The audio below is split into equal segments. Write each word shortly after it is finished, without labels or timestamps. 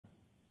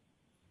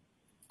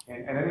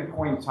And at any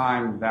point in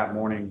time that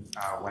morning,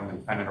 when the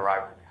defendant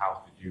arrived at the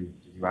house, did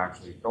you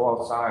actually go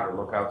outside or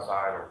look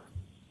outside? Or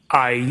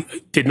I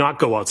did not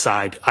go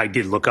outside. I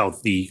did look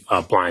out the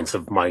blinds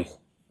of my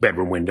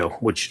bedroom window,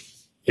 which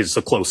is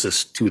the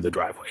closest to the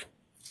driveway.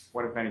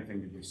 what, if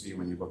anything, did you see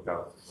when you looked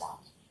out the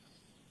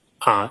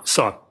blinds?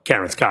 Saw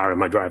Karen's car in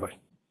my driveway.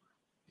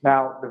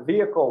 Now, the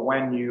vehicle,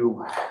 when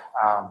you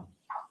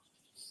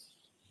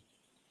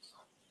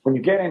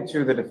get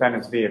into the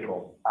defendant's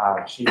vehicle,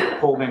 she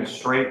pulled in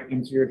straight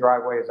into your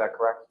driveway. Is that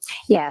correct?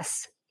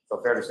 Yes,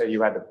 So fair to say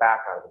you had to back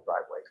out of the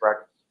driveway,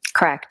 correct?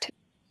 correct.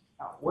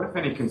 Now, what, if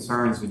any,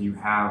 concerns did you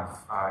have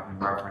in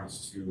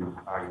reference to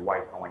your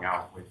wife going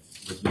out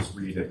with Ms.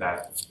 Reed at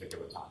that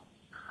particular time?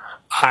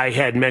 I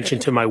had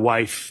mentioned to my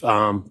wife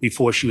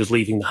before she was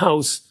leaving the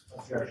house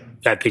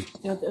that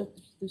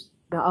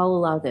Now, I'll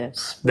allow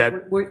this.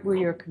 That- What were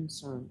your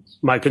concerns?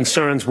 my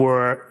concerns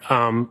were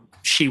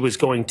she was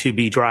going to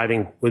be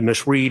driving with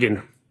Miss Reed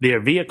in their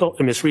vehicle,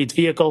 in Miss Reed's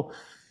vehicle,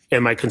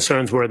 and my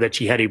concerns were that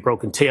she had a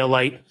broken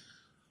taillight.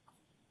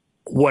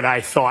 What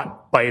I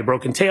thought by a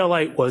broken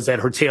taillight was that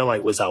her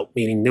taillight was out,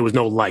 meaning there was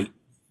no light.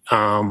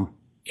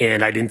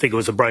 And I didn't think it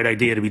was a bright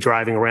idea to be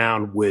driving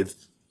around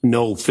with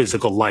no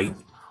physical light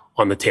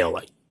on the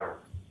taillight.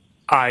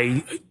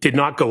 I did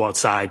not go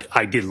outside.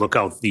 I did look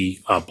out the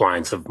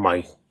blinds of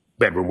my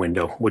bedroom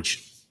window,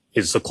 which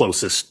is the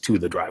closest to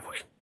the driveway.